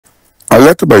A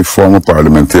letter by former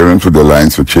parliamentarian for the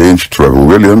Alliance for Change, Trevor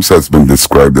Williams, has been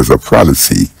described as a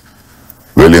fallacy.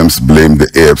 Williams blamed the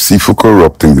AFC for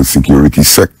corrupting the security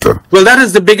sector. Well, that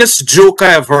is the biggest joke I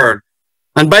have heard.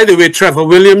 And by the way, Trevor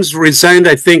Williams resigned,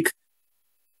 I think,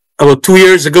 about 2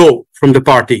 years ago from the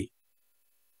party.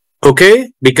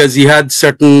 Okay? Because he had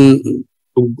certain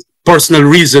personal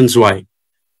reasons why.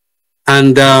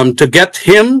 And to get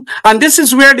him, and this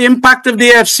is where the impact of the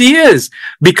AFC is,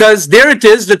 because there it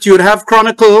is that you would have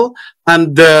Chronicle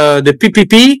and the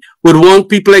PPP would want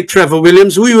people like Trevor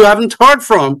Williams, who you haven't heard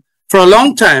from for a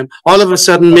long time, all of a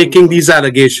sudden making these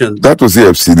allegations. That was the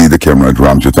AFC leader, Comrade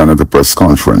Ramjitan, at the press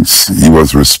conference. He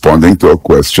was responding to a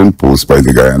question posed by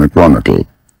the Guyana Chronicle.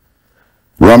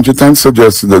 Ramjitan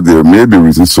suggested that there may be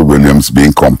reasons for Williams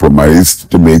being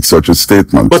compromised to make such a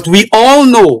statement. But we all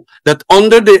know that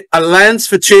under the Alliance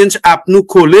for Change APNU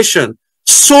coalition,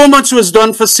 so much was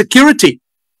done for security.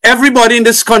 Everybody in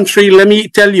this country, let me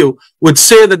tell you, would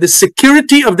say that the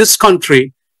security of this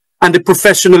country and the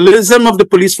professionalism of the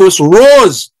police force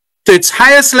rose to its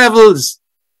highest levels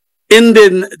in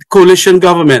the coalition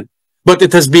government. But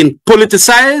it has been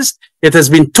politicized, it has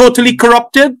been totally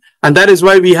corrupted, and that is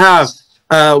why we have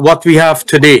what we have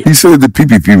today. He said the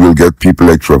PPP will get people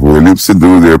like Trevor Williams to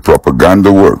do their propaganda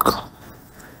work.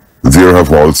 There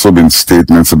have also been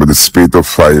statements about the spate of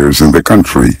fires in the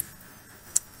country.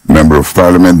 Member of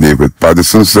Parliament David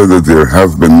Paddison said that there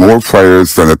have been more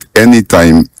fires than at any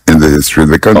time in the history of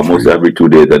the country. Almost every 2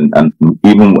 days, and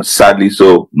even sadly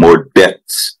so, more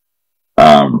deaths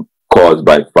caused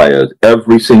by fires.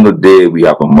 Every single day we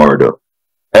have a murder.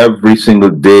 Every single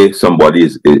day somebody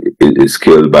is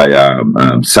killed by,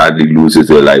 sadly loses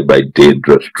their life by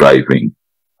dangerous driving.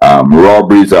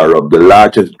 Robberies are of the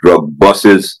largest drug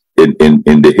buses in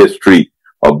the history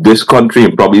of this country,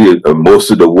 and probably most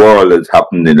of the world has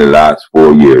happened in the last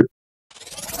 4 years.